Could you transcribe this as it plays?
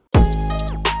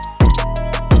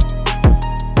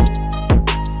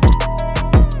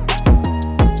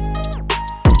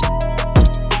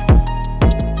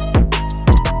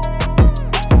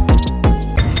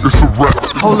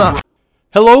Hold up.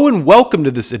 Hello and welcome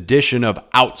to this edition of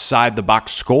Outside the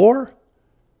Box Score.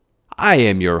 I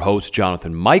am your host,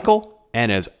 Jonathan Michael,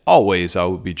 and as always, I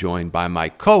will be joined by my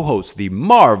co-host, the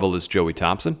marvelous Joey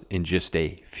Thompson, in just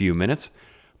a few minutes.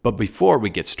 But before we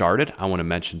get started, I want to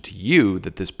mention to you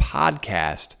that this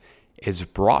podcast is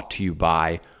brought to you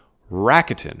by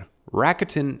Rakuten.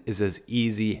 Rakuten is as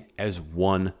easy as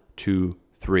 1, 2,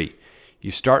 3.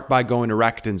 You start by going to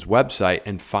Rakuten's website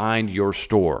and find your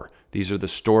store. These are the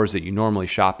stores that you normally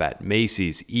shop at: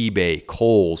 Macy's, eBay,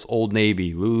 Kohl's, Old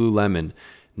Navy, Lululemon,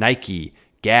 Nike,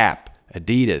 Gap,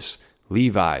 Adidas,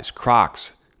 Levi's,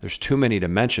 Crocs. There's too many to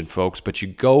mention, folks, but you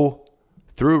go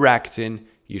through Rakuten,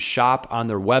 you shop on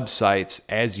their websites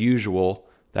as usual.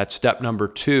 That's step number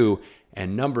 2.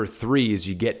 And number 3 is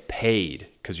you get paid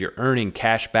because you're earning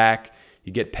cash back.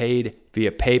 You get paid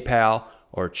via PayPal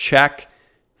or check.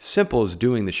 Simple as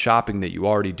doing the shopping that you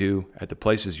already do at the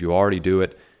places you already do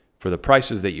it, for the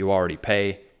prices that you already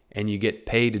pay, and you get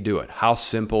paid to do it. How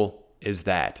simple is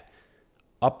that?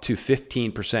 Up to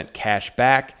 15% cash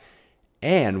back,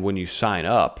 and when you sign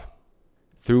up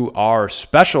through our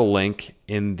special link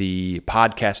in the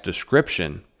podcast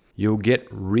description, you'll get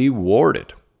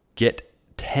rewarded. Get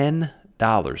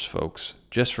 $10, folks,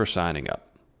 just for signing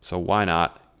up. So why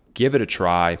not? Give it a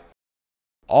try.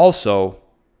 Also,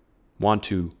 want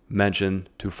to mention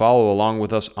to follow along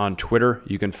with us on Twitter.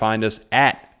 You can find us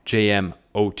at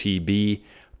JMOTB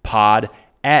Pod,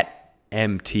 at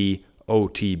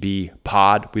MTOTB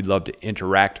Pod. We'd love to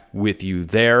interact with you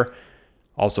there.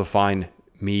 Also find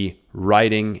me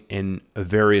writing in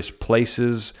various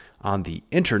places on the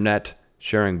internet,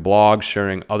 sharing blogs,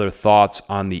 sharing other thoughts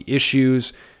on the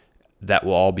issues. That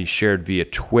will all be shared via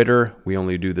Twitter. We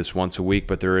only do this once a week,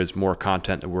 but there is more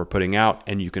content that we're putting out,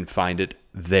 and you can find it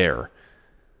there.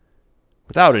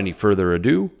 Without any further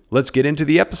ado, let's get into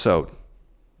the episode.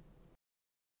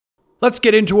 Let's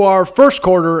get into our first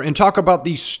quarter and talk about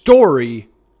the story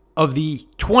of the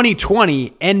 2020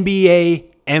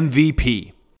 NBA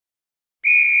MVP.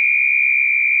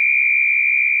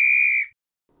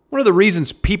 One of the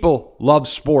reasons people love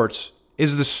sports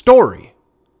is the story.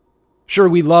 Sure,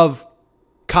 we love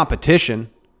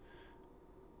competition,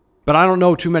 but I don't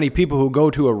know too many people who go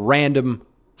to a random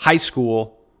high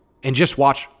school and just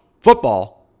watch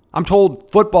football. I'm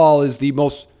told football is the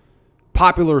most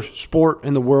popular sport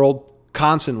in the world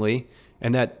constantly,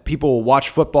 and that people will watch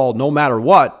football no matter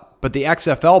what, but the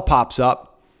XFL pops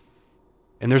up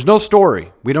and there's no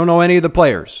story. We don't know any of the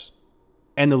players,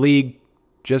 and the league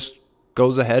just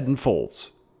goes ahead and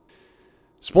folds.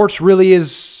 Sports really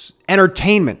is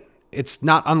entertainment. It's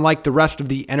not unlike the rest of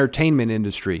the entertainment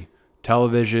industry.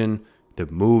 Television, the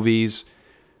movies.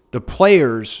 The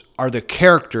players are the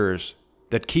characters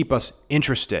that keep us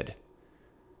interested.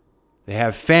 They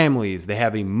have families, they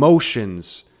have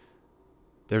emotions.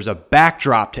 There's a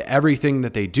backdrop to everything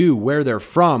that they do, where they're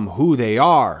from, who they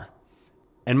are.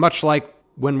 And much like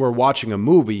when we're watching a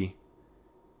movie,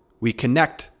 we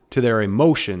connect to their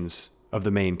emotions of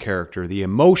the main character, the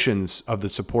emotions of the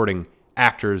supporting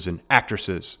actors and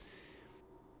actresses.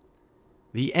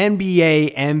 The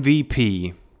NBA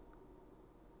MVP,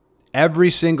 every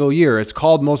single year, it's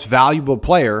called Most Valuable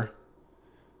Player,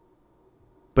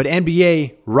 but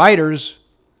NBA writers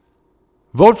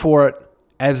vote for it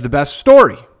as the best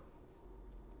story.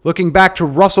 Looking back to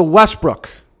Russell Westbrook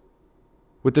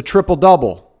with the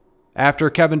triple-double after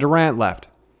Kevin Durant left.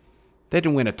 They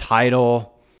didn't win a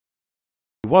title.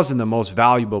 He wasn't the most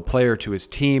valuable player to his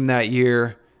team that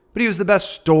year, but he was the best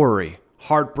story.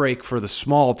 Heartbreak for the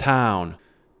small town.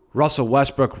 Russell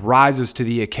Westbrook rises to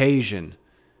the occasion.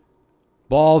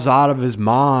 Ball's out of his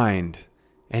mind,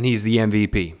 and he's the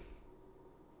MVP.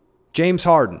 James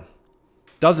Harden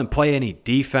doesn't play any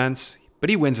defense, but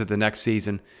he wins it the next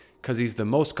season because he's the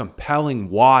most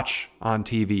compelling watch on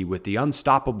TV with the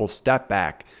unstoppable step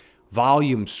back,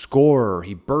 volume scorer.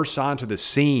 He bursts onto the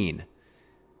scene.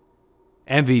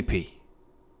 MVP.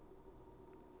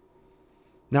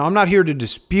 Now, I'm not here to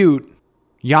dispute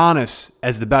Giannis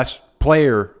as the best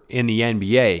player in the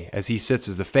NBA, as he sits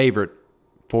as the favorite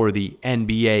for the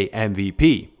NBA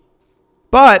MVP.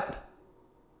 But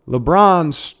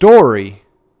LeBron's story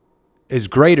is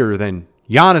greater than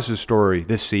Giannis' story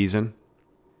this season.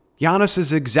 Giannis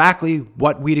is exactly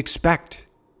what we'd expect.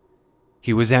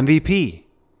 He was MVP.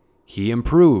 He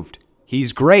improved.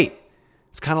 He's great.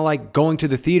 It's kind of like going to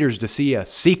the theaters to see a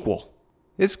sequel.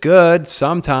 It's good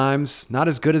sometimes, not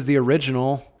as good as the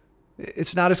original.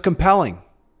 It's not as compelling.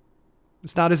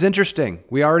 It's not as interesting.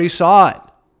 We already saw it.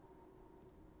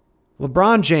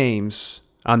 LeBron James,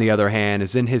 on the other hand,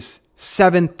 is in his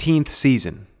 17th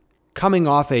season, coming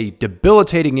off a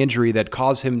debilitating injury that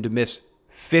caused him to miss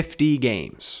 50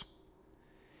 games.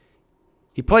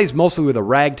 He plays mostly with a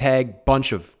ragtag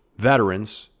bunch of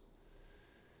veterans.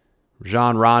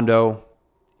 Rajon Rondo,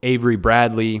 Avery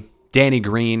Bradley, Danny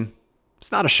Green.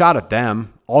 It's not a shot at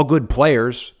them. All good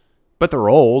players, but they're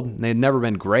old and they've never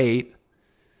been great.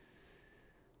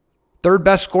 Third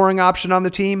best scoring option on the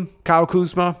team, Kyle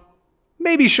Kuzma.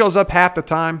 Maybe shows up half the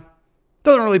time.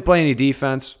 Doesn't really play any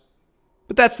defense.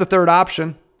 But that's the third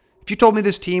option. If you told me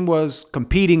this team was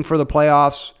competing for the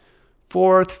playoffs,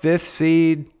 4th, 5th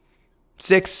seed,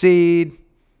 6th seed,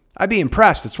 I'd be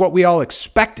impressed. It's what we all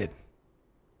expected.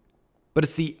 But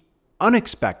it's the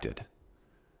unexpected,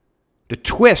 the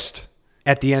twist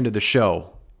at the end of the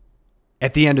show,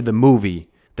 at the end of the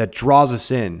movie, that draws us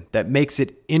in, that makes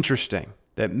it interesting,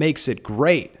 that makes it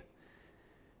great.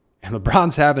 And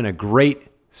LeBron's having a great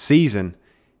season.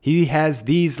 He has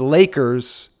these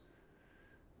Lakers,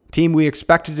 team we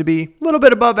expected to be a little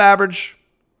bit above average,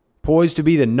 poised to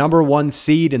be the number 1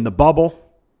 seed in the bubble.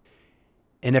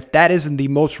 And if that isn't the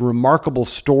most remarkable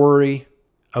story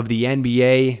of the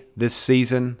NBA this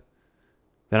season,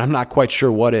 then I'm not quite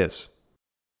sure what is.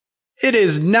 It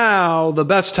is now the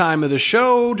best time of the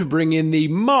show to bring in the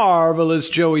marvelous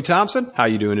Joey Thompson. How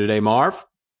you doing today, Marv?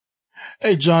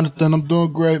 Hey, Jonathan, I'm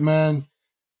doing great, man.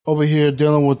 Over here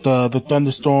dealing with the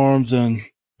thunderstorms and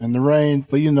the rain,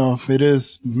 but it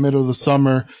is middle of the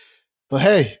summer. But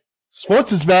hey,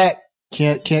 sports is back.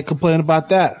 Can't complain about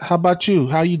that. How about you?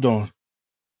 How you doing?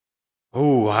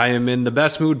 Oh, I am in the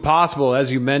best mood possible.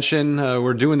 As you mentioned,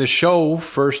 we're doing the show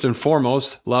first and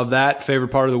foremost. Love that.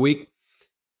 Favorite part of the week.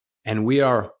 And we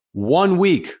are 1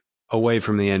 week away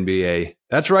from the NBA.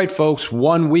 That's right, folks.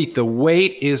 1 week. The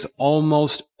wait is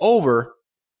almost over.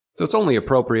 So it's only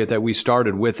appropriate that we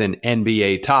started with an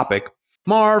NBA topic.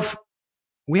 Marv,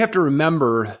 we have to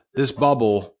remember this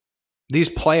bubble, these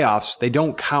playoffs, they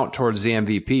don't count towards the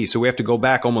MVP. So we have to go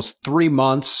back almost 3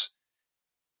 months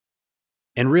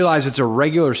and realize it's a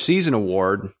regular season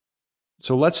award.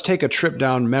 So let's take a trip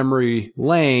down memory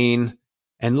lane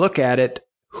and look at it.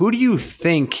 Who do you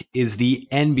think is the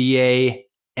NBA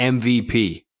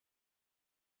MVP?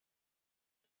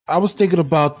 I was thinking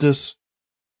about this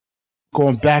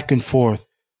going back and forth.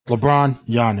 LeBron,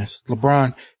 Giannis.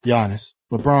 LeBron, Giannis.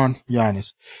 LeBron,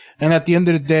 Giannis. And at the end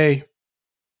of the day,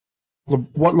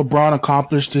 what LeBron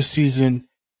accomplished this season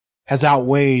has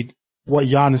outweighed what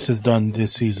Giannis has done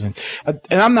this season.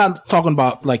 And I'm not talking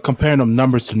about like comparing them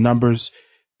numbers to numbers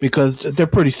because they're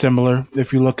pretty similar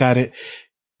if you look at it.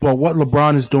 But what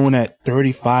LeBron is doing at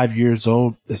 35 years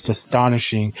old is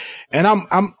astonishing. And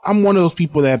I'm one of those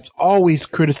people that always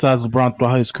criticized LeBron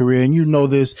throughout his career. And you know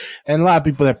this. And a lot of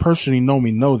people that personally know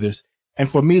me know this. And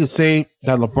for me to say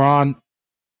that LeBron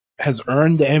has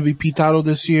earned the MVP title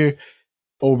this year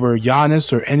over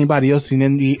Giannis or anybody else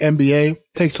in the NBA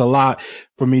takes a lot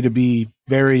for me to be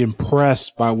very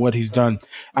impressed by what he's done.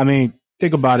 I mean,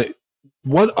 think about it.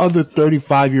 What other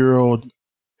 35-year-old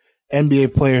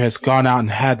NBA player has gone out and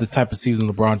had the type of season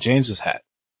LeBron James has had?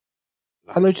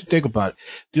 I'll let you think about it.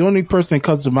 The only person that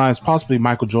comes to mind is possibly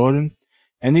Michael Jordan.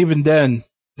 And even then,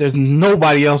 there's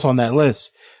nobody else on that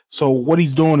list. So what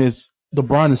he's doing is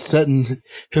LeBron is setting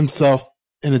himself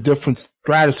in a different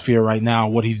stratosphere right now,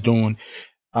 what he's doing,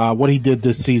 what he did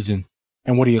this season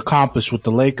and what he accomplished with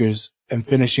the Lakers and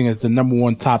finishing as the number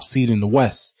 1 top seed in the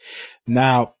West.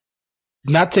 Now,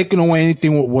 not taking away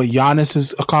anything with what Giannis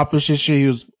has accomplished this year. He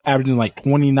was averaging like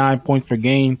 29 points per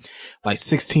game, like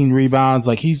 16 rebounds.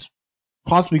 Like he's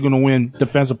possibly going to win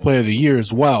Defensive Player of the Year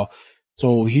as well.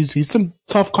 So he's some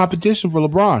tough competition for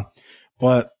LeBron.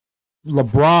 But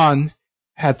LeBron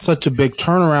had such a big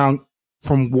turnaround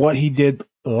from what he did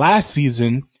last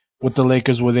season with the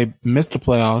Lakers where they missed the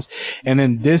playoffs. And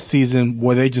then this season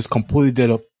where they just completely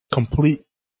did a complete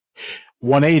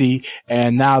 180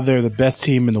 and now they're the best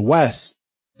team in the West.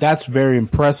 That's very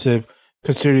impressive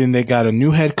considering they got a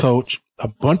new head coach, a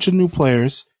bunch of new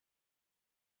players,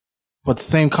 but the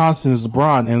same constant as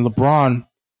LeBron. And LeBron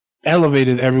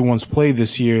elevated everyone's play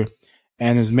this year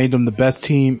and has made them the best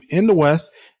team in the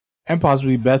West and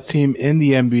possibly best team in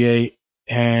the NBA.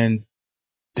 And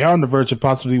they're on the verge of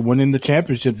possibly winning the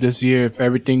championship this year if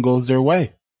everything goes their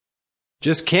way.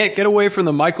 Just can't get away from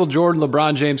the Michael Jordan,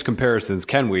 LeBron James comparisons,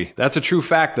 can we? That's a true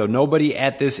fact, though. Nobody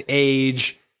at this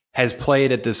age has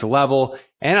played at this level.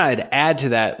 And I'd add to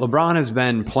that, LeBron has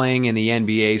been playing in the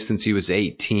NBA since he was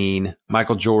 18.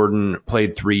 Michael Jordan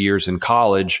played 3 years in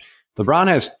college. LeBron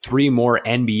has 3 more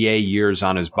NBA years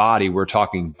on his body. We're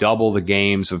talking double the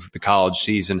games of the college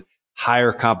season,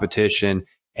 higher competition,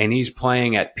 and he's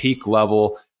playing at peak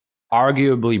level,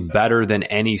 arguably better than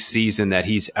any season that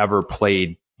he's ever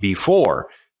played before.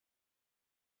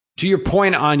 To your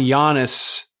point on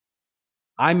Giannis,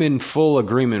 I'm in full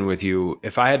agreement with you.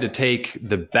 If I had to take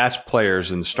the best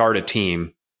players and start a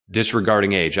team,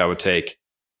 disregarding age, I would take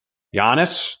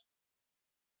Giannis,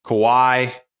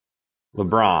 Kawhi,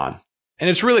 LeBron. And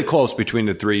it's really close between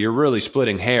the three. You're really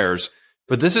splitting hairs.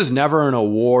 But this is never an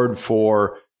award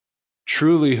for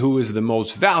truly who is the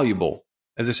most valuable.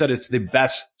 As I said, it's the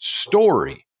best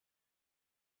story.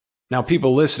 Now,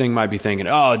 people listening might be thinking,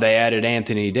 oh, they added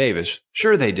Anthony Davis.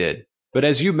 Sure, they did. But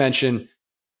as you mentioned,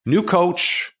 new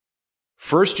coach,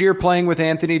 first year playing with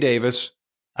Anthony Davis.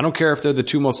 I don't care if they're the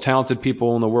two most talented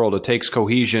people in the world. It takes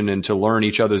cohesion and to learn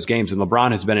each other's games. And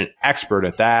LeBron has been an expert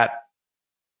at that.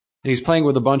 And he's playing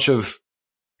with a bunch of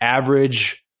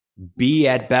average, B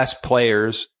at best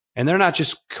players. And they're not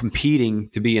just competing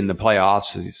to be in the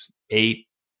playoffs. It's 8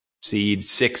 seed,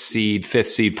 6 seed, 5th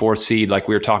seed, 4th seed, like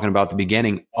we were talking about at the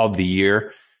beginning of the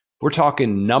year. We're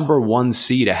talking number 1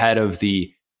 seed ahead of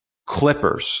the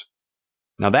Clippers.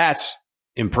 Now that's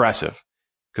impressive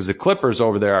because the Clippers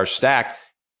over there are stacked.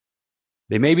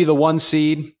 They may be the 1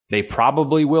 seed. They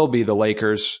probably will be the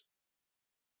Lakers.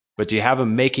 But do you have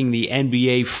them making the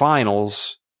NBA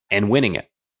Finals and winning it?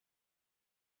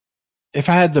 If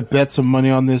I had to bet some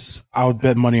money on this, I would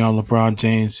bet money on LeBron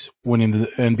James winning the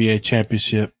NBA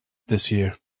championship this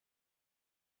year.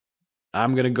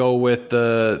 I'm going to go with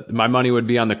my money would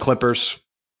be on the Clippers.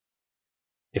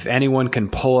 If anyone can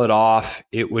pull it off,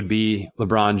 it would be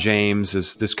LeBron James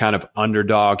as this kind of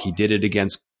underdog. He did it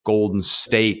against Golden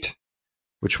State,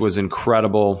 which was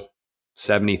incredible.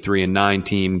 73-9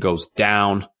 team goes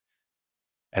down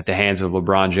at the hands of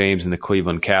LeBron James and the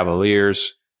Cleveland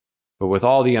Cavaliers. But with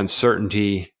all the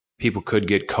uncertainty, people could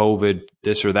get COVID,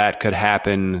 this or that could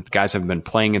happen. The guys haven't been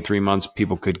playing in 3 months.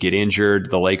 People could get injured.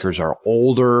 The Lakers are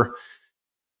older.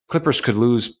 Clippers could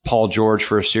lose Paul George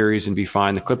for a series and be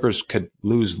fine. The Clippers could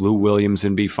lose Lou Williams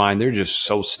and be fine. They're just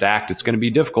so stacked. It's going to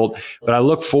be difficult. But I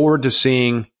look forward to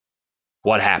seeing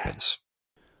what happens.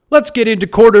 Let's get into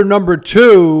quarter number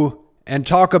 2 and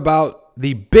talk about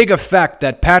the big effect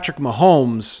that Patrick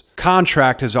Mahomes'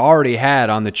 contract has already had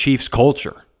on the Chiefs'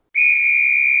 culture.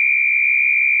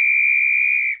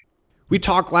 We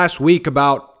talked last week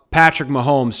about Patrick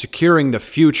Mahomes securing the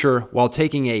future while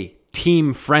taking a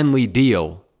team-friendly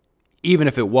deal, even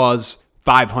if it was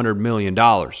 $500 million.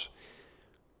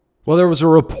 Well, there was a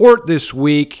report this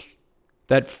week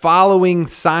that following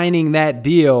signing that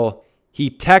deal, he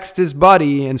texted his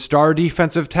buddy and star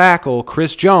defensive tackle,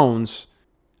 Chris Jones,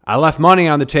 I left money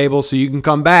on the table so you can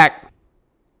come back.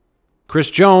 Chris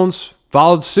Jones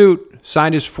followed suit,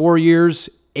 signed his 4 years,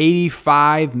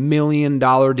 $85 million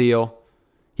deal.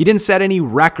 He didn't set any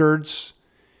records.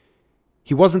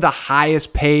 He wasn't the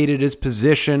highest paid at his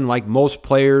position like most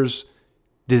players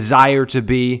desire to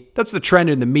be. That's the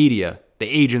trend in the media, the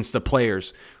agents, the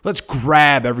players. Let's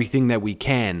grab everything that we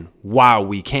can while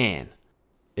we can.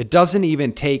 It doesn't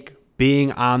even take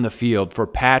being on the field for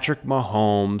Patrick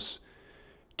Mahomes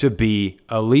to be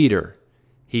a leader.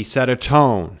 He set a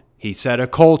tone. He set a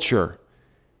culture.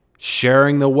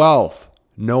 Sharing the wealth.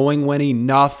 Knowing when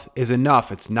enough is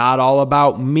enough. It's not all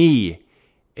about me.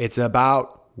 It's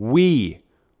about we.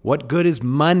 What good is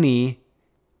money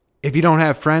if you don't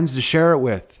have friends to share it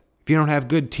with? If you don't have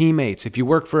good teammates? If you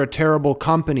work for a terrible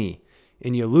company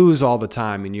and you lose all the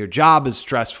time and your job is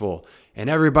stressful and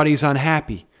everybody's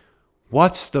unhappy?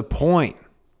 What's the point?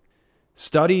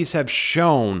 Studies have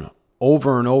shown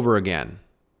over and over again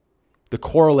the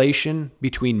correlation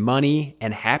between money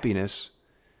and happiness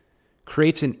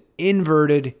creates an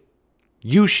inverted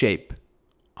U-shape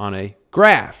on a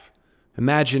graph.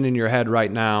 Imagine in your head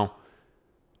right now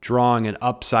drawing an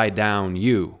upside down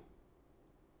U.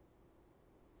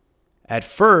 At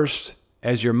first,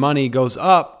 as your money goes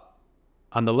up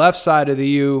on the left side of the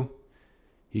U,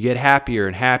 you get happier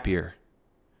and happier.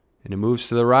 And it moves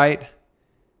to the right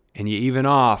and you even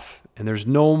off and there's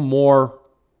no more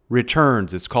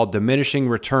returns. It's called diminishing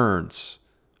returns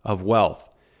of wealth.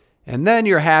 And then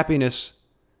your happiness,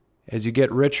 as you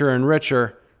get richer and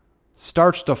richer,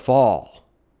 starts to fall.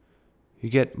 You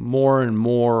get more and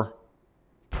more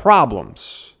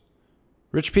problems.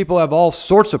 Rich people have all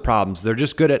sorts of problems. They're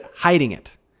just good at hiding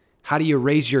it. How do you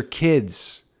raise your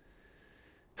kids?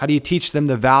 How do you teach them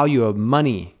the value of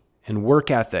money and work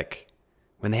ethic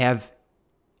when they have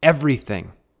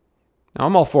everything? Now,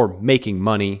 I'm all for making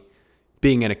money,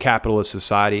 being in a capitalist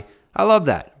society. I love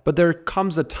that. But there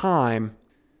comes a time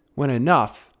when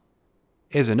enough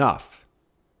is enough.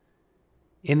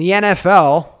 In the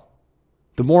NFL,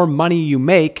 the more money you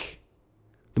make,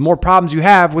 the more problems you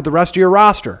have with the rest of your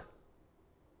roster.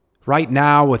 Right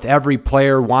now, with every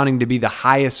player wanting to be the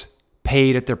highest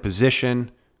paid at their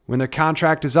position, when their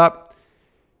contract is up,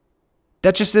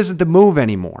 that just isn't the move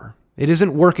anymore. It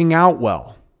isn't working out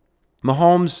well.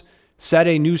 Mahomes set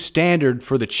a new standard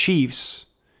for the Chiefs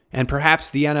and perhaps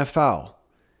the NFL.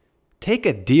 Take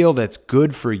a deal that's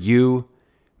good for you,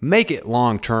 make it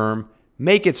long-term,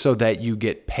 make it so that you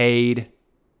get paid.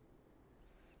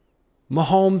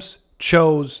 Mahomes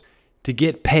chose to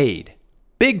get paid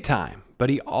big time, but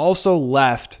he also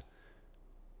left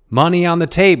money on the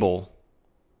table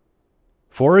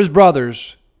for his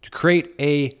brothers to create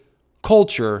a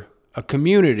culture, a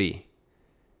community,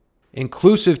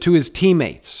 inclusive to his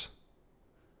teammates.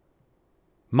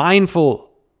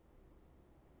 Mindful,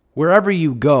 wherever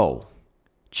you go,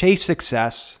 chase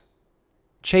success,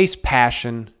 chase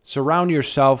passion, surround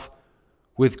yourself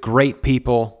with great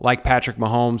people like Patrick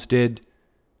Mahomes did,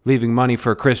 leaving money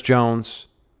for Chris Jones.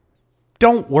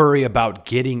 Don't worry about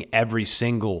getting every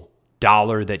single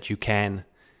dollar that you can,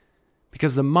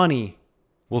 because the money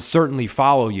will certainly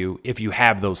follow you if you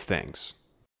have those things.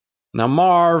 Now,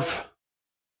 Marv,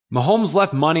 Mahomes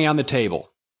left money on the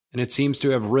table, and it seems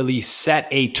to have really set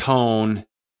a tone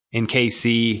in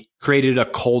KC, created a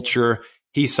culture.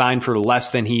 He signed for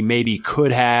less than he maybe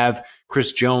could have.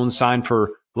 Chris Jones signed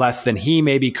for less than he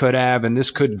maybe could have, and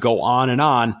this could go on and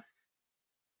on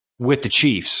with the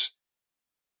Chiefs.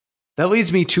 That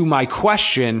leads me to my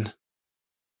question.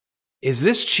 Is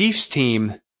this Chiefs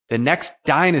team the next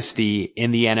dynasty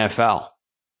in the NFL?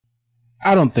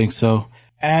 I don't think so.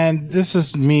 And this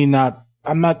is me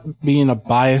I'm not being a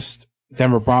biased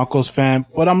Denver Broncos fan,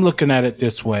 but I'm looking at it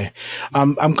this way.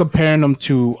 I'm comparing them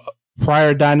to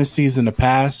prior dynasties in the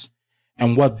past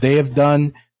and what they have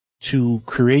done to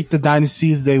create the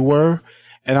dynasties they were.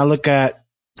 And I look at,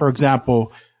 for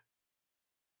example,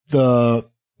 the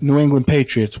New England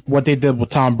Patriots, what they did with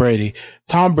Tom Brady.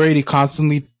 Tom Brady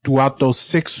constantly, throughout those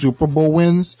 6 Super Bowl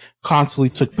wins, constantly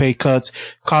took pay cuts,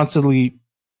 constantly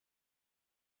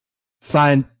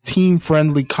signed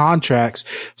team-friendly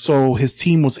contracts, so his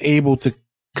team was able to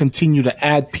continue to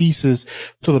add pieces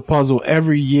to the puzzle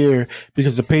every year,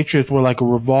 because the Patriots were like a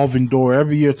revolving door.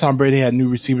 Every year Tom Brady had new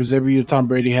receivers. Every year Tom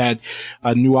Brady had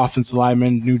a new offensive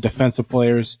lineman, new defensive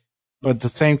players. But the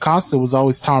same constant was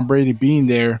always Tom Brady being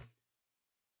there,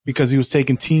 because he was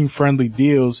taking team-friendly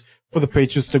deals for the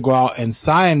Patriots to go out and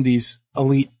sign these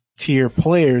elite tier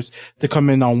players to come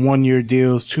in on 1-year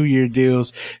deals, 2-year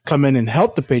deals, come in and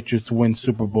help the Patriots win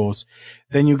Super Bowls.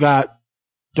 Then you got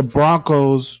the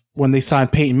Broncos when they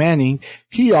signed Peyton Manning.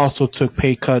 He also took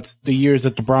pay cuts the years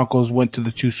that the Broncos went to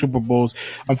the 2 Super Bowls.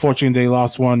 Unfortunately, they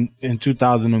lost one in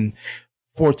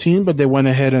 2014, but they went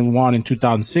ahead and won in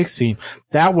 2016.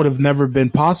 That would have never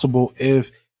been possible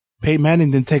if Peyton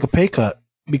Manning didn't take a pay cut,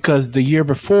 because the year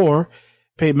before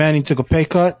Peyton Manning took a pay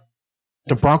cut,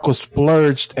 the Broncos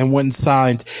splurged and went and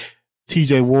signed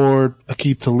TJ Ward,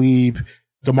 Aqib Talib,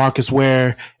 DeMarcus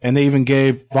Ware, and they even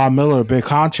gave Von Miller a big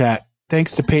contract,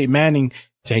 thanks to Peyton Manning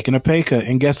taking a pay cut.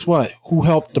 And guess what? Who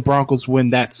helped the Broncos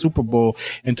win that Super Bowl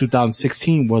in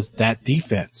 2016 was that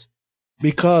defense,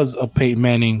 because of Peyton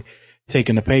Manning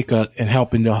taking a pay cut and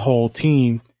helping the whole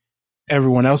team,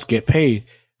 everyone else get paid.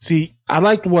 See, I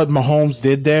liked what Mahomes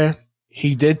did there.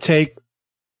 He did take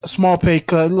a small pay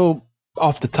cut, a little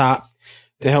off the top,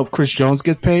 to help Chris Jones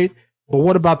get paid. But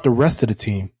what about the rest of the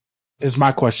team is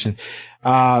my question.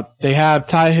 They have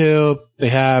Ty Hill. They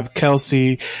have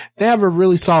Kelsey. They have a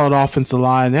really solid offensive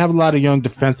line. They have a lot of young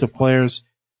defensive players.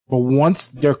 But once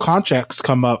their contracts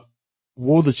come up,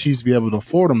 will the Chiefs be able to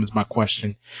afford them is my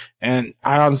question. And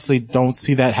I honestly don't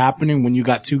see that happening when you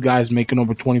got 2 guys making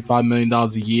over $25 million a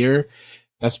year.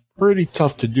 That's pretty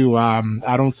tough to do. I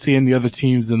don't see any other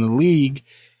teams in the league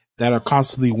that are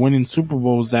constantly winning Super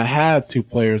Bowls that have 2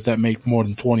 players that make more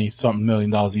than 20-something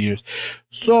million a year.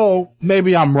 So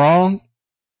maybe I'm wrong,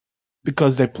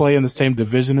 because they play in the same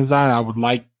division as I would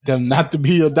like them not to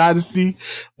be a dynasty,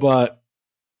 but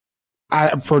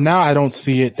for now, I don't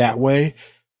see it that way.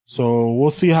 So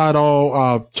we'll see how it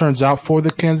all turns out for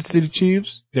the Kansas City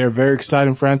Chiefs. They're a very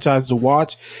exciting franchise to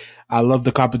watch. I love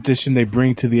the competition they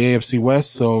bring to the AFC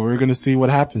West, so we're going to see what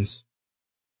happens.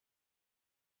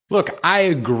 Look, I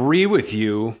agree with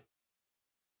you,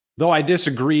 though I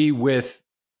disagree with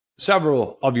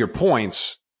several of your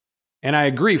points, and I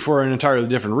agree for an entirely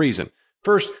different reason.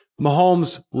 First,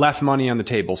 Mahomes left money on the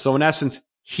table, so in essence,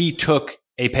 he took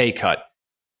a pay cut.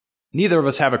 Neither of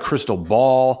us have a crystal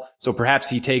ball, so perhaps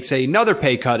he takes another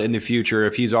pay cut in the future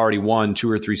if he's already won 2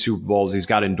 or 3 Super Bowls, he's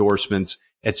got endorsements,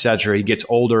 etc. He gets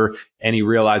older and he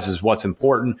realizes what's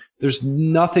important. There's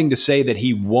nothing to say that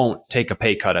he won't take a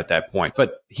pay cut at that point,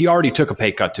 but he already took a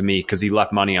pay cut to me because he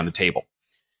left money on the table.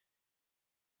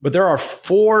 But there are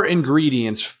 4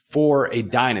 ingredients for a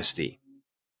dynasty.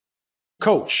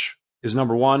 Coach is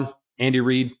number one. Andy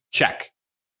Reid, check.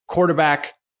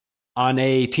 Quarterback on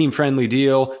a team-friendly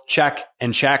deal, check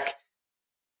and check.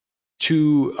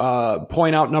 To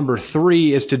point out number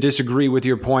three is to disagree with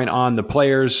your point on the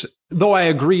players. Though I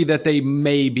agree that they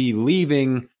may be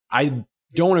leaving, I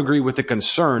don't agree with the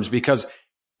concerns because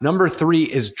number three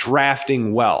is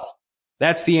drafting well.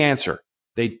 That's the answer.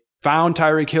 They found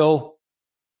Tyreek Hill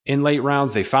in late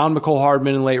rounds. They found Mecole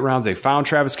Hardman in late rounds. They found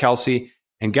Travis Kelce.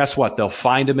 And guess what? They'll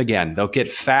find him again. They'll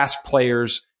get fast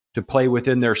players to play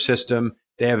within their system.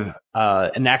 They have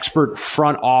an expert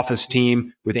front office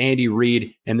team with Andy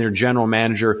Reid and their general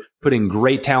manager putting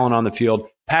great talent on the field.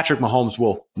 Patrick Mahomes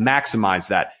will maximize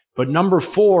that. But number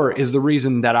four is the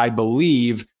reason that I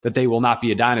believe that they will not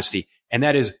be a dynasty, and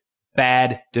that is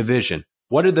bad division.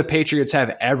 What did the Patriots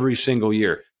have every single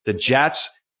year? The Jets,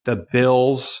 the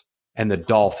Bills, and the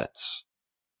Dolphins.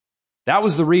 That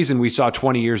was the reason we saw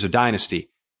 20 years of dynasty.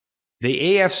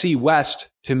 The AFC West,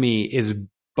 to me, is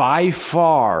by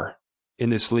far in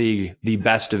this league the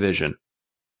best division.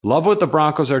 Love what the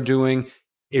Broncos are doing.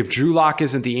 If Drew Lock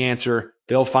isn't the answer,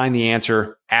 they'll find the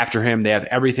answer after him. They have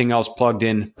everything else plugged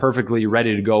in, perfectly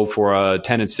ready to go for a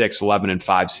 10-6,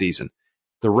 11-5 season.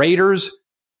 The Raiders,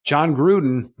 John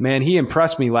Gruden, man, he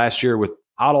impressed me last year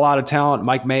without a lot of talent.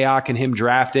 Mike Mayock and him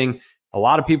drafting. A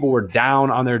lot of people were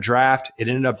down on their draft. It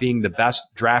ended up being the best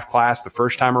draft class the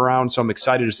first time around, so I'm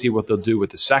excited to see what they'll do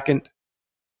with the second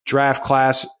draft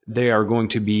class. They are going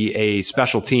to be a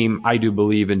special team, I do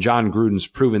believe, and John Gruden's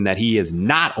proven that he is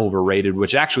not overrated,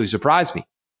 which actually surprised me.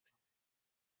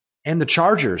 And the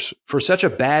Chargers, for such a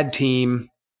bad team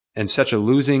and such a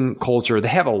losing culture, they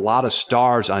have a lot of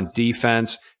stars on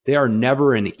defense. They are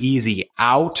never an easy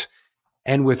out.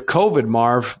 And with COVID,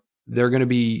 Marv, they're going to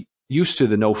be used to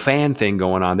the no fan thing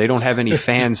going on. They don't have any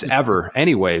fans ever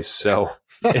anyways. So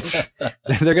they're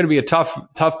going to be a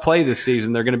tough play this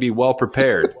season. They're going to be well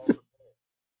prepared.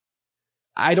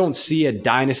 I don't see a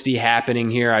dynasty happening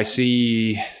here. I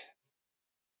see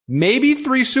maybe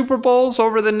 3 Super Bowls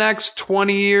over the next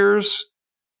 20 years.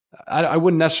 I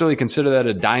wouldn't necessarily consider that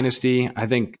a dynasty. I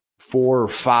think 4 or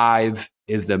 5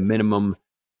 is the minimum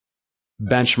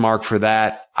benchmark for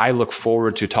that. I look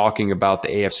forward to talking about the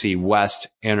AFC West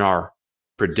in our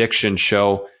prediction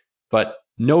show, but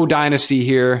no dynasty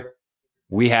here.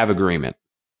 We have agreement.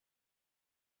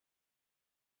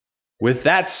 With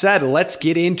that said, let's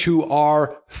get into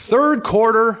our third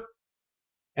quarter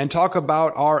and talk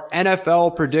about our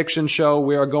NFL prediction show.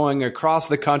 We are going across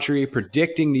the country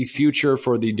predicting the future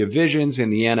for the divisions in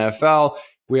the NFL.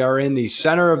 We are in the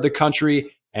center of the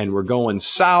country and we're going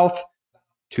south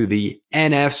to the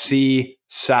NFC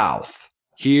South.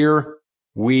 Here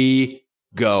we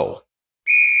go.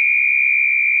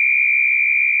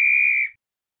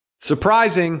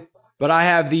 Surprising, but I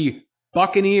have the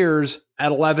Buccaneers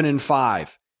at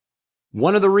 11-5.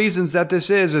 One of the reasons that this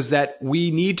is that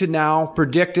we need to now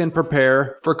predict and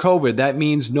prepare for COVID. That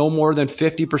means no more than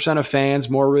 50% of fans,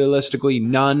 more realistically,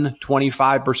 none.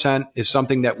 25% is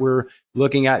something that we're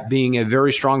looking at being a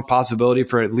very strong possibility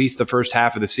for at least the first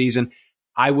half of the season.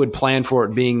 I would plan for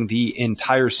it being the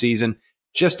entire season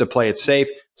just to play it safe.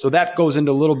 So that goes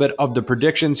into a little bit of the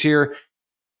predictions here.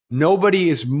 Nobody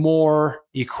is more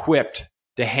equipped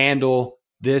to handle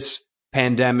this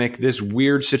pandemic, this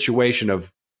weird situation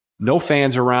of no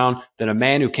fans around than a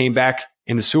man who came back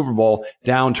in the Super Bowl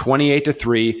down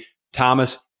 28-3,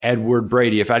 Thomas Edward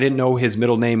Brady. If I didn't know his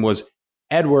middle name was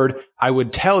Edward, I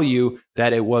would tell you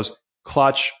that it was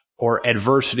clutch or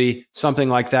adversity, something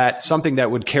like that, something that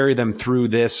would carry them through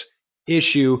this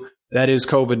issue that is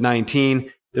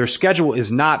COVID-19. Their schedule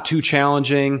is not too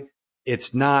challenging.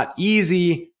 It's not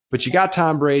easy, but you got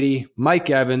Tom Brady, Mike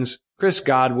Evans, Chris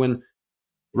Godwin,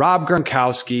 Rob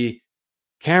Gronkowski,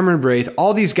 Cameron Braith,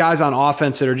 all these guys on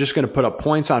offense that are just going to put up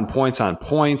points on points on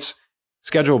points.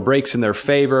 Schedule breaks in their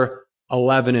favor,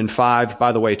 11-5.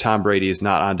 By the way, Tom Brady is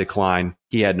not on decline.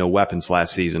 He had no weapons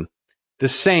last season. The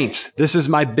Saints, this is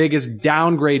my biggest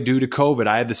downgrade due to COVID.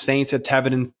 I have the Saints at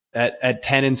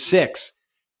 10-6.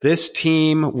 This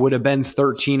team would have been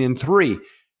 13-3.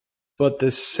 But the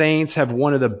Saints have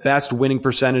one of the best winning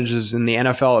percentages in the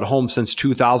NFL at home since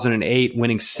 2008,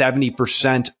 winning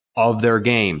 70% of their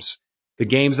games. The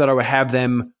games that I would have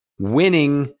them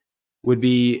winning would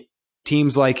be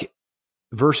teams like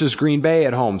versus Green Bay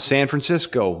at home, San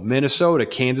Francisco, Minnesota,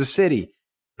 Kansas City.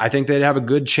 I think they'd have a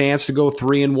good chance to go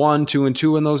 3-1,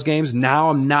 2-2 in those games. Now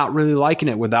I'm not really liking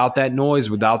it without that noise,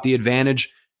 without the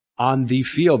advantage on the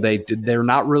field. They're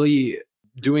not really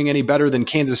doing any better than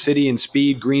Kansas City in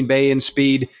speed, Green Bay in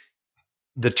speed.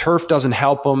 The turf doesn't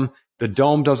help them. The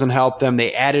dome doesn't help them.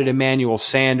 They added Emmanuel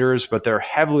Sanders, but they're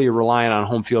heavily reliant on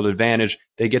home field advantage.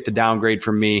 They get the downgrade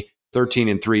from me,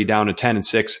 13-3 down to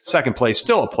 10-6. Second place,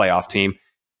 still a playoff team.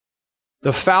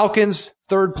 The Falcons,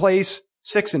 third place,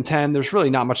 6-10. There's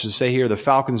really not much to say here. The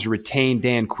Falcons retained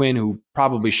Dan Quinn, who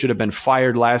probably should have been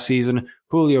fired last season.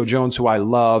 Julio Jones, who I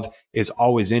love, is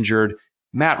always injured.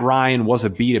 Matt Ryan was a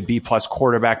B to B-plus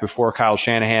quarterback before Kyle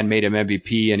Shanahan made him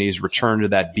MVP, and he's returned to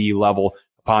that B level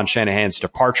upon Shanahan's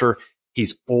departure.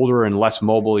 He's older and less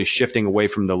mobile. He's shifting away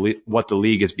from what the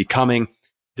league is becoming.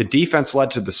 The defense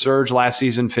led to the surge last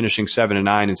season, finishing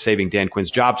 7-9 and saving Dan Quinn's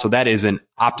job. So that is an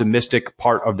optimistic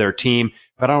part of their team,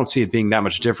 but I don't see it being that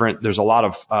much different. There's a lot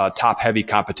of top-heavy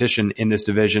competition in this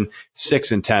division,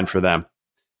 6-10 for them.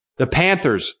 The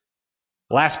Panthers,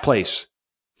 last place,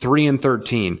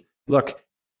 3-13. Look,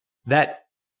 that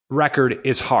record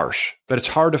is harsh, but it's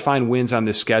hard to find wins on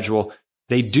this schedule.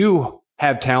 They do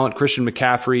have talent. Christian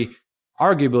McCaffrey,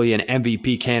 arguably an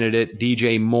MVP candidate,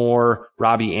 DJ Moore,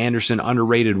 Robbie Anderson,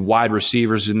 underrated wide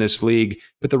receivers in this league.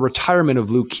 But the retirement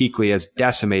of Luke Kuechly has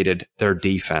decimated their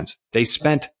defense. They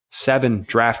spent 7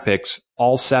 draft picks,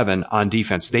 all 7 on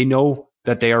defense. They know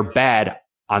that they are bad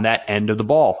on that end of the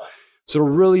ball. So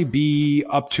it'll really be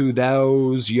up to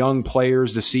those young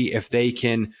players to see if they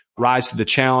can rise to the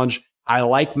challenge. I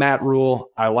like Matt Rule.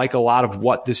 I like a lot of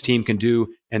what this team can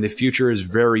do, and the future is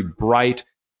very bright.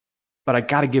 But I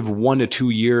got to give 1 to 2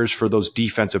 years for those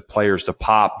defensive players to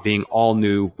pop, being all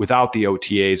new, without the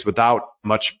OTAs, without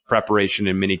much preparation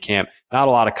in minicamp, not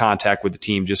a lot of contact with the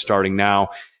team just starting now.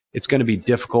 It's going to be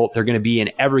difficult. They're going to be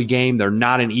in every game. They're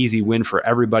not an easy win for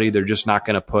everybody. They're just not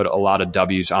going to put a lot of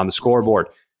W's on the scoreboard.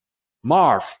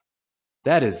 Marv,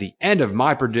 that is the end of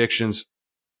my predictions.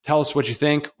 Tell us what you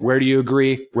think. Where do you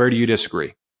agree? Where do you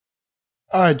disagree?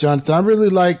 All right, Jonathan. I really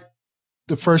like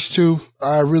the first two.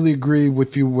 I really agree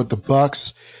with you with the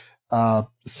Bucks.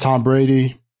 It's Tom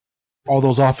Brady, all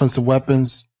those offensive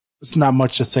weapons. It's not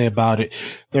much to say about it.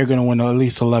 They're going to win at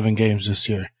least 11 games this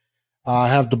year. I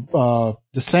have the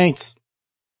Saints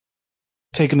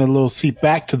taking a little seat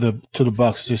back to the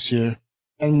Bucks this year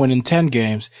and winning 10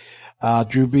 games.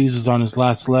 Drew Brees is on his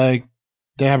last leg.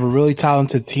 They have a really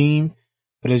talented team,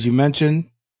 but as you mentioned,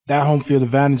 that home field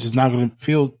advantage is not going to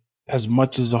feel as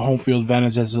much as a home field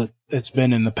advantage as it's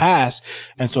been in the past,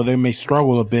 and so they may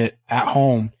struggle a bit at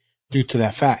home due to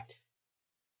that fact.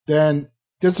 Then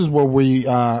this is where we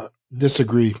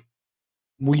disagree.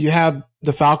 We have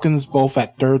the Falcons both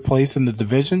at third place in the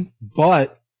division,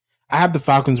 but I have the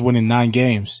Falcons winning 9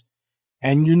 games.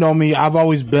 And you know me, I've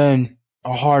always been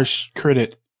a harsh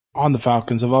critic on the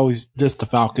Falcons. I've always dissed the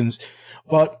Falcons,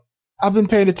 but I've been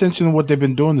paying attention to what they've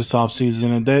been doing this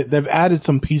offseason, and they've added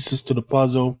some pieces to the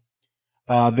puzzle.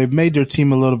 They've made their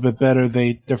team a little bit better.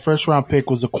 Their first round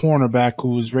pick was a cornerback who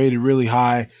was rated really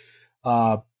high.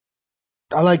 I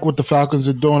like what the Falcons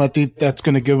are doing. I think that's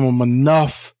going to give them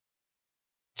enough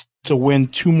to win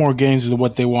 2 more games than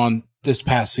what they won this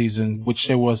past season, which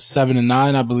they was 7-9.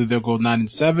 I believe they'll go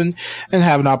 9-7 and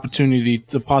have an opportunity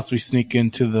to possibly sneak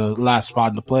into the last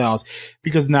spot in the playoffs.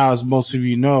 Because now, as most of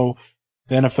you know,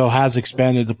 the NFL has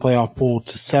expanded the playoff pool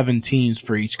to 7 teams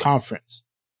for each conference.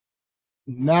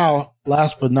 Now,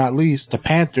 last but not least, the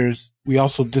Panthers. We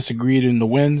also disagreed in the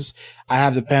wins. I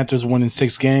have the Panthers winning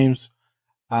 6 games.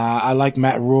 I like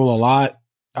Matt Rule a lot.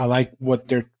 I like what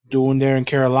they're doing there in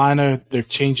Carolina. They're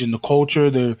changing the culture.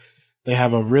 They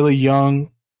have a really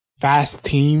young, fast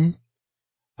team.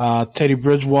 Teddy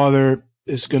Bridgewater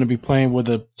is going to be playing with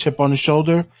a chip on his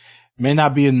shoulder. May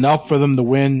not be enough for them to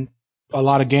win a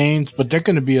lot of games, but they're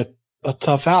going to be a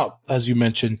tough out, as you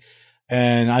mentioned.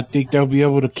 And I think they'll be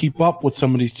able to keep up with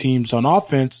some of these teams on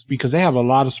offense because they have a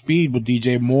lot of speed with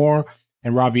DJ Moore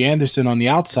and Robbie Anderson on the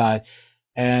outside.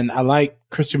 And I like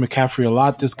Christian McCaffrey a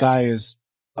lot. This guy is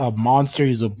a monster.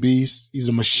 He's a beast. He's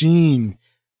a machine.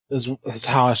 That's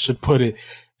how I should put it.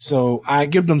 So I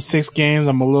give them 6 games.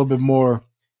 I'm a little bit more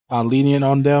lenient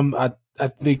on them. I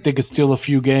think they could steal a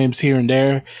few games here and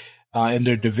there in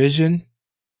their division.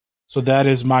 So that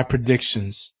is my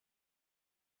predictions.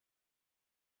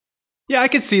 Yeah, I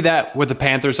could see that with the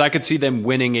Panthers. I could see them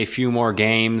winning a few more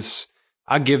games.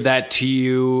 I'll give that to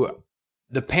you.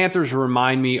 The Panthers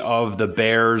remind me of the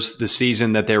Bears the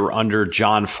season that they were under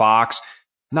John Fox.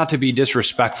 Not to be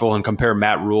disrespectful and compare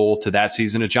Matt Rule to that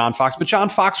season of John Fox, but John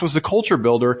Fox was the culture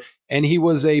builder, and he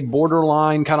was a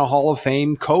borderline kind of Hall of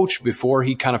Fame coach before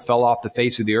he kind of fell off the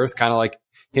face of the earth, kind of like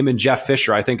him and Jeff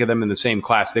Fisher. I think of them in the same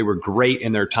class. They were great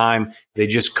in their time. They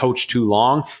just coached too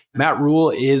long. Matt Rule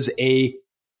is a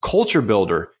culture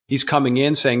builder. He's coming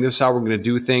in saying, this is how we're going to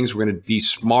do things. We're going to be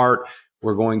smart.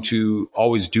 We're going to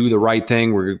always do the right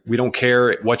thing. We don't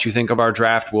care what you think of our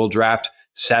draft. We'll draft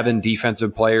 7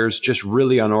 defensive players, just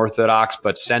really unorthodox,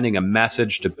 but sending a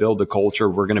message to build the culture.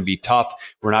 We're going to be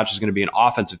tough. We're not just going to be an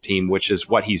offensive team, which is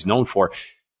what he's known for.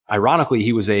 Ironically,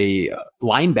 he was a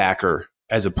linebacker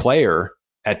as a player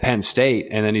at Penn State,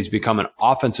 and then he's become an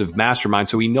offensive mastermind.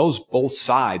 So he knows both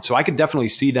sides. So I could definitely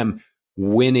see them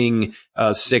winning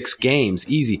 6 games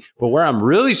easy. But where I'm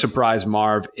really surprised,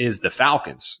 Marv, is the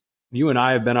Falcons. You and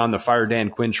I have been on the Fire Dan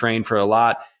Quinn train for a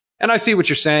lot, and I see what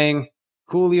you're saying.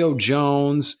 Julio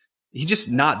Jones, he's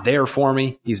just not there for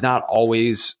me. He's not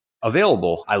always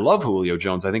available. I love Julio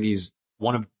Jones. I think he's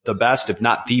one of the best, if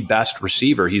not the best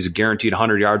receiver. He's a guaranteed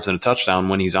 100 yards and a touchdown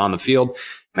when he's on the field.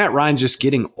 Matt Ryan's just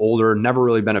getting older, never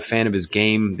really been a fan of his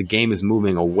game. The game is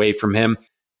moving away from him.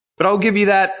 But I'll give you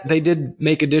that. They did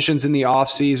make additions in the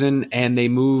offseason, and they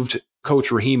moved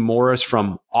Coach Raheem Morris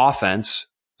from offense.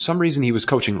 For some reason he was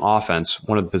coaching offense,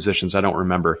 one of the positions I don't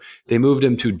remember. They moved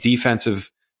him to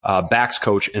defensive backs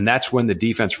coach, and that's when the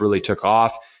defense really took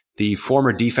off. The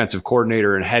former defensive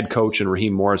coordinator and head coach, and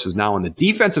Raheem Morris, is now on the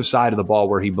defensive side of the ball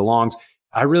where he belongs.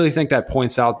 I really think that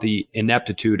points out the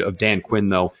ineptitude of Dan Quinn,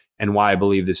 though, and why I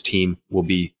believe this team will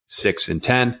be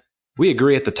 6-10. We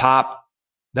agree at the top.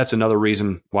 That's another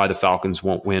reason why the Falcons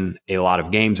won't win a lot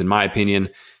of games, in my opinion.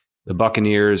 The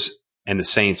Buccaneers and the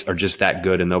Saints are just that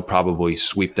good, and they'll probably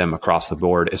sweep them across the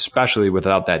board, especially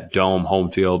without that dome home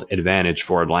field advantage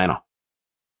for Atlanta.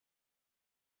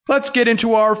 Let's get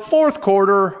into our fourth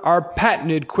quarter, our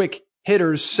patented quick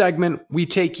hitters segment. We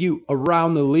take you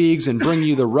around the leagues and bring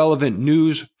you the relevant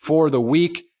news for the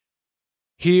week.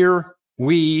 Here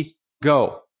we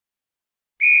go.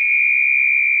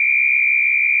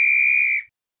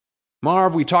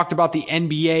 Marv, we talked about the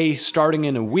NBA starting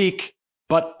in a week,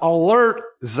 but alert,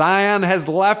 Zion has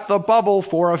left the bubble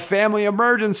for a family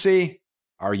emergency.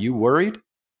 Are you worried?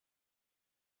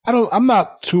 I'm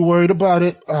not too worried about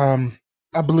it.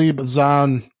 I believe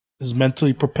Zion is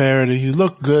mentally prepared. He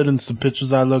looked good in some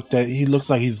pictures I looked at. He looks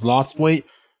like he's lost weight,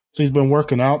 so he's been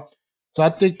working out. So I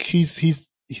think he's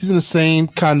in the same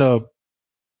kind of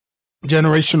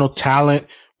generational talent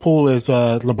pool as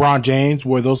LeBron James,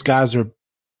 where those guys are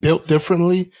built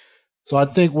differently. So I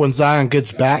think when Zion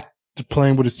gets back to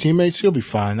playing with his teammates, he'll be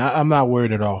fine. I'm not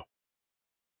worried at all.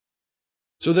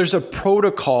 So there's a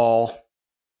protocol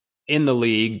in the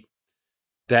league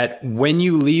that when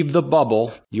you leave the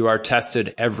bubble, you are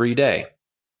tested every day.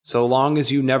 So long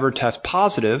as you never test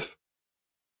positive,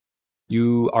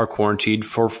 you are quarantined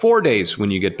for 4 days when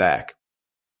you get back.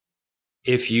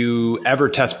 If you ever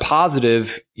test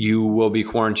positive, you will be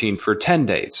quarantined for 10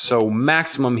 days. So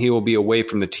maximum, he will be away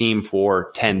from the team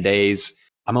for 10 days.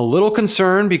 I'm a little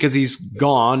concerned because he's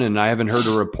gone and I haven't heard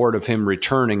a report of him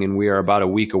returning, and we are about a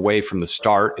week away from the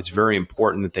start. It's very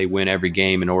important that they win every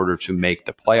game in order to make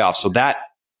the playoffs. So that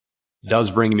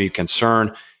does bring me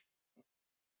concern.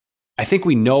 I think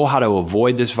we know how to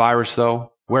avoid this virus,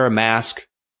 though. Wear a mask.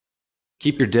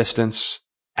 Keep your distance.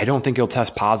 I don't think he'll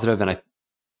test positive, and I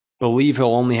believe he'll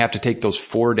only have to take those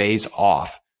 4 days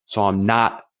off. So I'm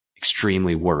not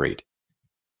extremely worried.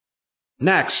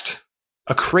 Next,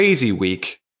 a crazy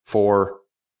week for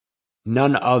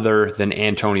none other than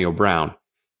Antonio Brown.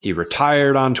 He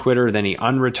retired on Twitter, then he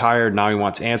unretired. Now he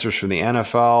wants answers from the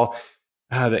NFL.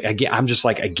 Again, I'm just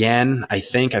like, again, I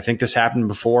think this happened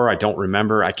before. I don't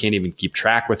remember. I can't even keep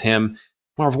track with him.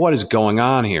 Marv, what is going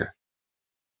on here?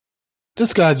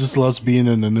 This guy just loves being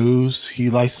in the news. He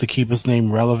likes to keep his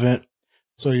name relevant.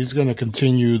 So he's going to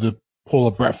continue to pull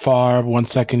a Brett Favre. 1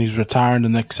 second he's retiring, the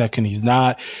next second he's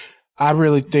not. I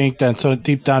really think that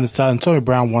deep down inside, Antonio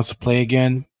Brown wants to play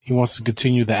again. He wants to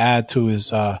continue to add to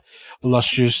his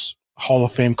illustrious Hall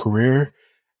of Fame career.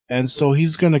 And so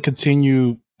he's going to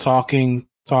continue talking,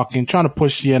 trying to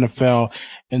push the NFL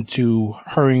into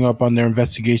hurrying up on their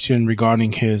investigation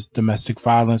regarding his domestic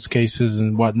violence cases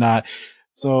and whatnot.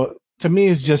 So to me,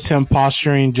 it's just him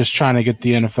posturing, just trying to get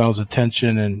the NFL's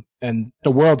attention and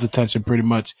the world's attention pretty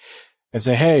much, and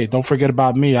say, hey, don't forget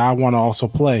about me. I want to also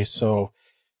play. So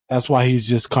that's why he's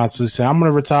just constantly saying, I'm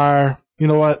going to retire. You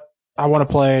know what? I want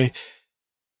to play.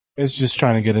 It's just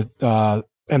trying to get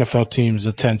NFL teams'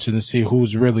 attention to see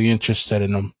who's really interested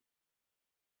in them.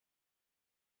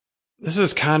 This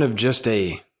is kind of just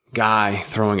a guy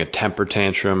throwing a temper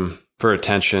tantrum for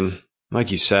attention.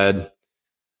 Like you said,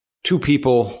 2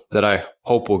 people that I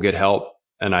hope will get help,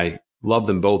 and I love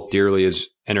them both dearly as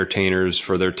entertainers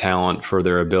for their talent, for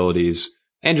their abilities,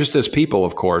 and just as people,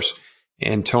 of course.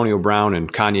 Antonio Brown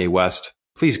and Kanye West,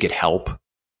 please get help.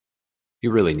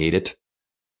 You really need it.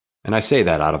 And I say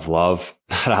that out of love,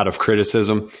 not out of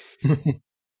criticism.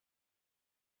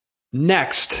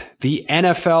 Next, The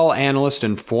NFL analyst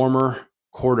and former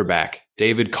quarterback,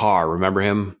 David Carr, remember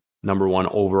him? Number 1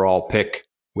 overall pick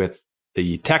with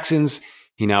the Texans.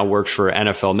 He now works for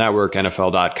NFL Network,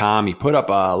 NFL.com. He put up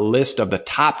a list of the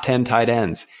top 10 tight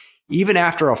ends. Even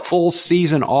after a full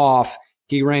season off,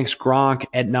 he ranks Gronk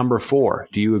at number 4.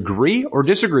 Do you agree or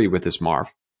disagree with this,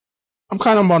 Marv? I'm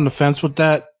kind of on the fence with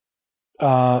that,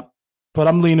 but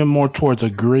I'm leaning more towards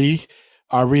agree.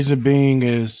 Our reason being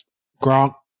is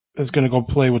Gronk is going to go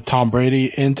play with Tom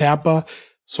Brady in Tampa.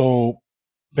 So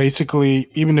basically,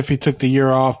 even if he took the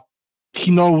year off, he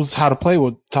knows how to play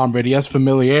with Tom Brady. He has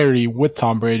familiarity with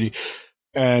Tom Brady,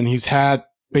 and he's had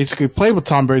basically played with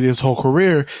Tom Brady his whole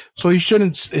career. So it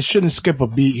shouldn't skip a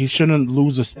beat. He shouldn't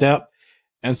lose a step.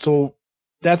 And so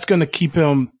that's going to keep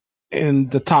him in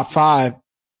the top 5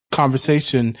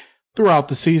 conversation throughout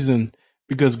the season,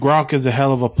 because Gronk is a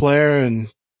hell of a player, and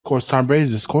of course Tom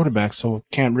Brady's his quarterback, so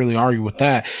can't really argue with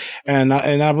that. And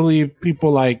I believe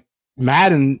people like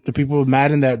Madden, the people with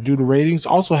Madden that do the ratings,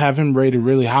 also have him rated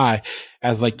really high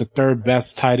as like the 3rd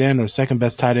best tight end or 2nd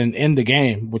best tight end in the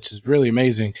game, which is really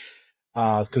amazing,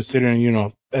 considering, you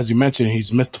know, as you mentioned,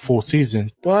 he's missed a full season,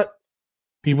 but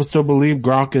people still believe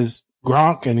Gronk is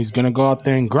Gronk, and he's going to go out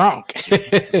there and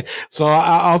Gronk. So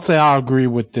I'll say I'll agree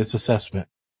with this assessment.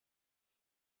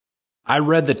 I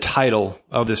read the title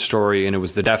of this story, and it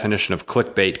was the definition of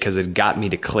clickbait because it got me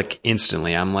to click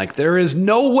instantly. I'm like, there is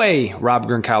no way Rob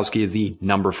Gronkowski is the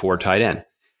number 4 tight end.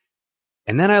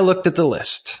 And then I looked at the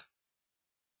list.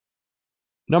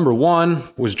 Number 1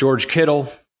 was George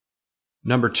Kittle.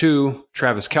 Number 2,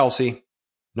 Travis Kelce.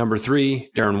 Number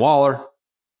 3, Darren Waller.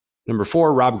 Number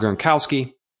 4, Rob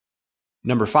Gronkowski.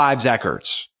 Number 5, Zach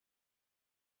Ertz.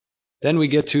 Then we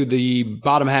get to the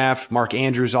bottom half, Mark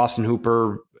Andrews, Austin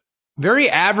Hooper, very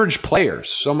average players.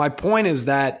 So my point is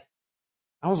that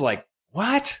I was like,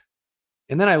 what?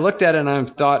 And then I looked at it and I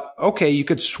thought, okay, you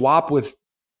could swap with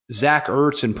Zach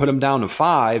Ertz and put him down to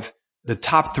 5. The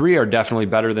top 3 are definitely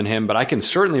better than him, but I can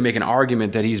certainly make an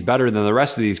argument that he's better than the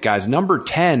rest of these guys. Number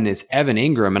 10 is Evan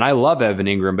Ingram, and I love Evan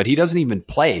Ingram, but he doesn't even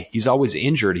play. He's always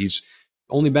injured. He's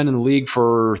only been in the league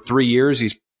for 3 years.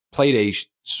 He's played a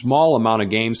small amount of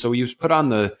games, so he was put on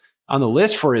the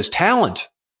list for his talent,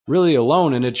 really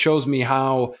alone, and it shows me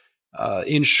how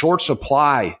in short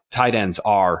supply tight ends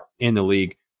are in the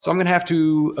league. So I'm going to have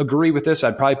to agree with this.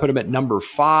 I'd probably put him at number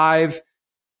 5,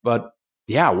 but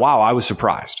yeah, wow, I was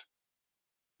surprised.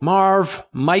 Marv,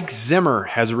 Mike Zimmer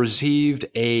has received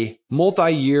a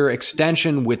multi-year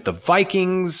extension with the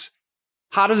Vikings.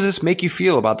 How does this make you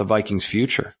feel about the Vikings'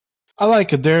 future? I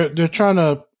like it. They're trying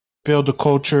to build a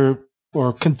culture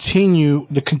or continue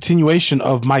the continuation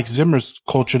of Mike Zimmer's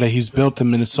culture that he's built in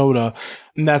Minnesota.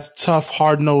 And that's tough,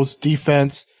 hard-nosed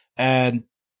defense and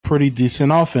pretty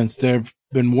decent offense. They've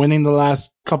been winning the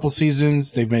last couple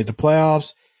seasons. They've made the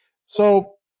playoffs.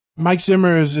 So Mike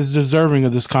Zimmer is deserving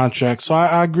of this contract. So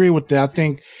I agree with that. I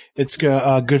think it's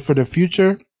good for the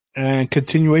future, and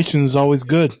continuation is always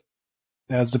good,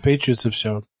 as the Patriots have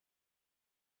shown.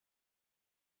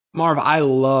 Marv, I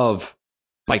love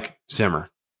Mike Zimmer.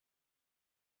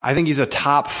 I think he's a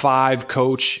top 5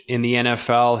 coach in the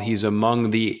NFL. He's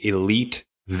among the elite.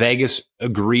 Vegas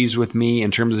agrees with me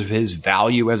in terms of his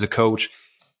value as a coach.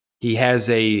 He has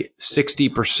a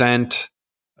 60%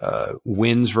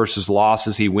 wins versus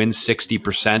losses. He wins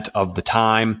 60% of the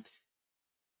time.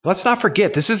 Let's not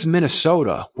forget, this is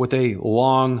Minnesota with a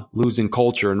long losing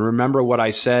culture. And remember what I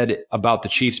said about the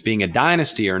Chiefs being a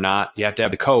dynasty or not. You have to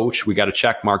have the coach. We got a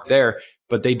check mark there.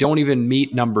 But they don't even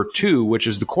meet number 2, which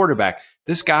is the quarterback.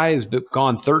 This guy has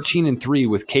gone 13-3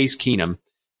 with Case Keenum,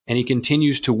 and he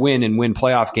continues to win and win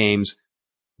playoff games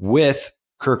with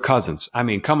Kirk Cousins. I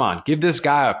mean, come on, give this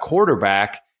guy a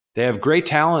quarterback. They have great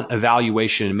talent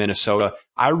evaluation in Minnesota.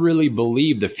 I really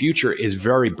believe the future is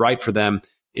very bright for them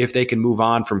if they can move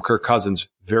on from Kirk Cousins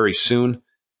very soon.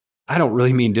 I don't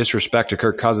really mean disrespect to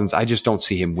Kirk Cousins. I just don't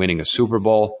see him winning a Super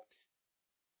Bowl.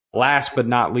 Last but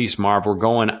not least, Marv, we're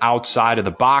going outside of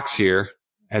the box here,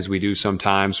 as we do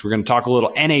sometimes. We're going to talk a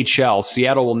little NHL.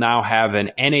 Seattle will now have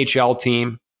an NHL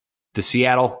team, the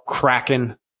Seattle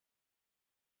Kraken.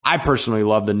 I personally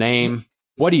love the name.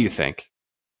 What do you think?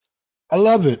 I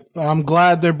love it. I'm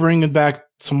glad they're bringing back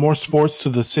some more sports to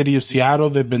the city of Seattle.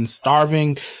 They've been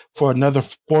starving for another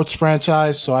sports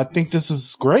franchise. So I think this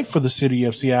is great for the city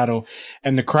of Seattle.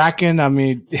 And the Kraken, I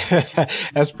mean,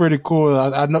 that's pretty cool.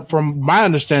 I know from my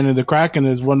understanding, the Kraken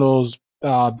is one of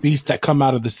those beasts that come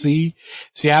out of the sea.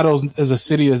 Seattle as a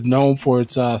city is known for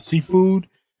its seafood.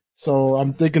 So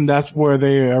I'm thinking that's where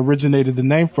they originated the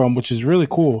name from, which is really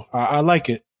cool. I like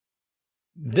it.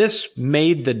 This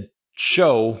made the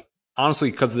show,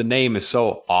 honestly, because the name is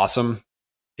so awesome.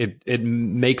 It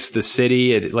makes the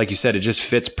city, like you said, it just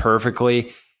fits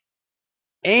perfectly.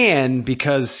 And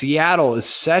because Seattle is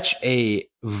such a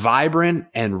vibrant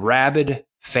and rabid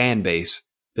fan base,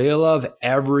 they love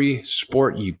every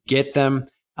sport you get them.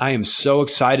 I am so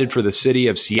excited for the city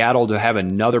of Seattle to have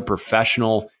another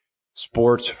professional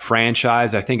sports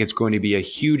franchise. I think it's going to be a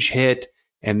huge hit,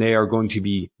 and they are going to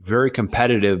be very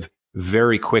competitive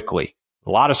very quickly. A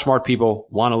lot of smart people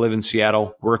want to live in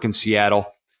Seattle, work in Seattle.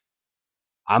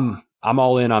 I'm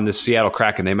all in on this Seattle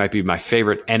Kraken. They might be my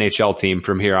favorite NHL team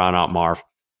from here on out, Marv.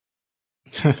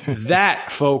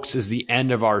 That, folks, is the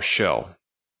end of our show.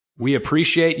 We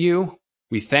appreciate you.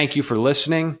 We thank you for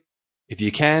listening. If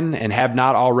you can and have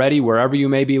not already, wherever you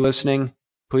may be listening,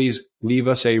 please leave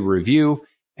us a review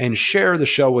and share the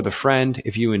show with a friend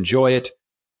if you enjoy it.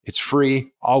 It's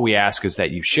free. All we ask is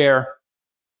that you share.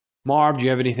 Marv, do you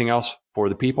have anything else for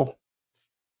the people?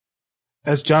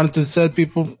 As Jonathan said,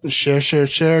 people,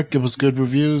 share, give us good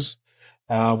reviews.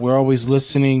 We're always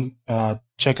listening,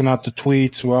 checking out the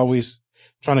tweets. We're always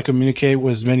trying to communicate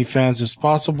with as many fans as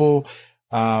possible.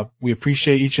 We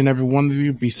appreciate each and every one of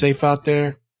you. Be safe out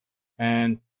there.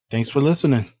 And thanks for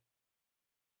listening.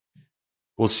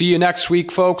 We'll see you next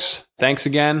week, folks. Thanks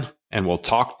again, and we'll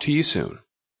talk to you soon.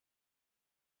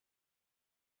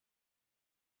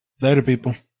 Later,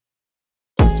 people.